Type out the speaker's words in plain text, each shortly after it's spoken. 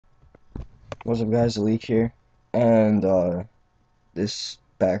What's up guys, Alique here, and this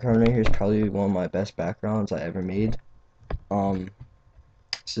background right here is probably one of my best backgrounds I ever made. Um,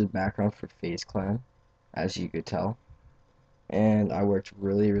 this is a background for FaZe Clan, as you could tell, and I worked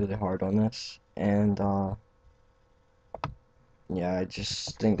really hard on this, and yeah, I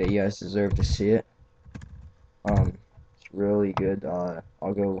just think that you guys deserve to see it. It's really good. I'll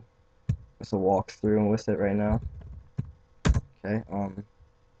go with a walkthrough with it right now. Okay,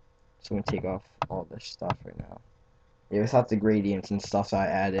 so I'm gonna take off all this stuff right now. Yeah, without the gradients and stuff that I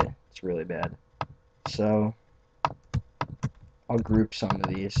added, it's really bad. So I'll group some of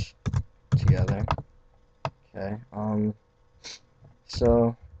these together. Okay,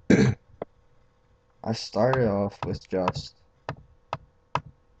 so I started off with just,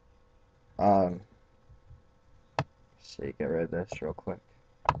 um, get rid of this real quick.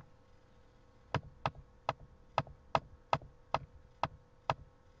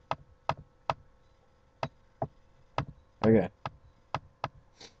 Okay,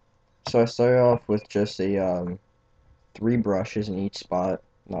 so I started off with just three brushes in each spot,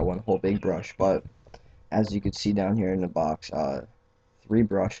 not one whole big brush, but as you can see down here in the box, three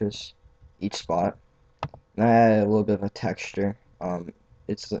brushes each spot. And I added a little bit of a texture.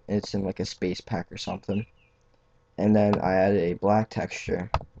 It's in like a space pack or something. And then I added a black texture,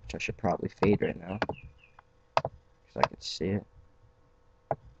 which I should probably fade right now, because I can see it.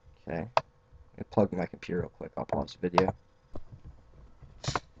 Okay, I'm gonna plug my computer real quick. I'll pause the video.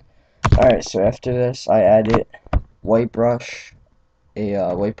 Alright, so after this, I added white brush,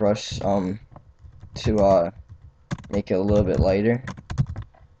 white brush, to make it a little bit lighter.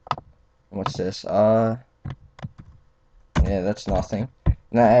 What's this? Yeah, that's nothing.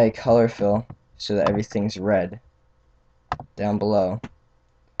 And I added color fill so that everything's red down below.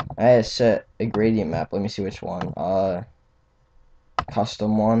 I had to set a gradient map. Let me see which one.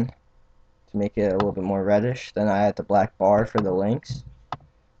 Custom one to make it a little bit more reddish. Then I add the black bar for the links.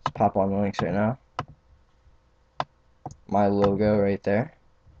 Let's pop on the links right now. My logo right there.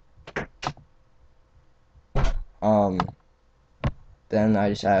 Then I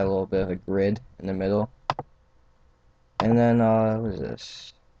just add a little bit of a grid in the middle. And then, what is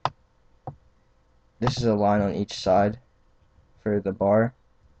this? This is a line on each side for the bar.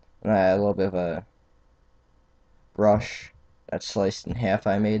 And I add a little bit of a brush that's sliced in half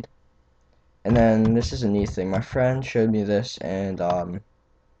I made. And then this is a neat thing. My friend showed me this, and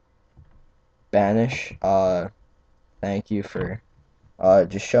Banish, thank you for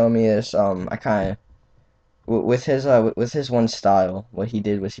just showing me this. I kind of with his one style, what he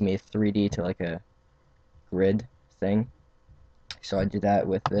did was he made 3D to like a grid thing. So I did that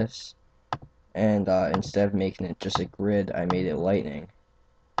with this, and instead of making it just a grid, I made it lightning.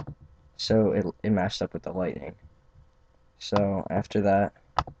 So it matched up with the lightning. So after that,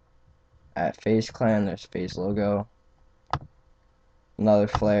 at FaZe Clan, there's FaZe logo, another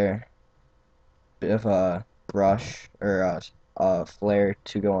flare, bit of a brush or a flare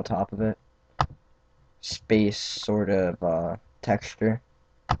to go on top of it, space sort of texture,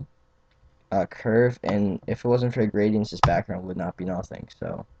 curve, and if it wasn't for gradients, this background would not be nothing.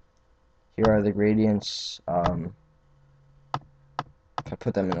 So here are the gradients. If I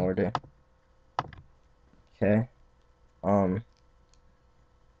put them in order, okay. Okay.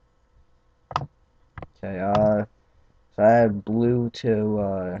 So I have blue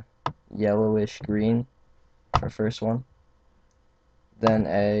to yellowish green for first one. Then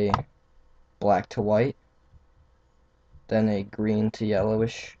a black to white. Then a green to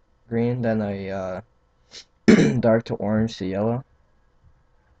yellowish green. Then a dark to orange to yellow.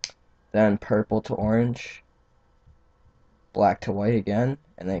 Then purple to orange. Black to white again.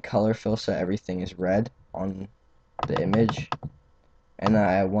 And then color fill so everything is red on the image. And then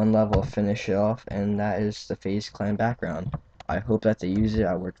I have one level to finish it off, and that is the FaZe Clan background. I hope that they use it.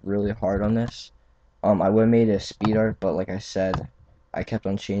 I worked really hard on this. I would have made it a speed art, but like I said, I kept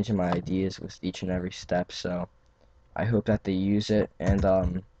on changing my ideas with each and every step, so I hope that they use it, and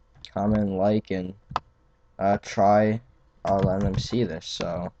comment, like, and try letting them see this.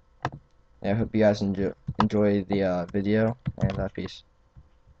 So yeah, I hope you guys enjoy the video, and peace.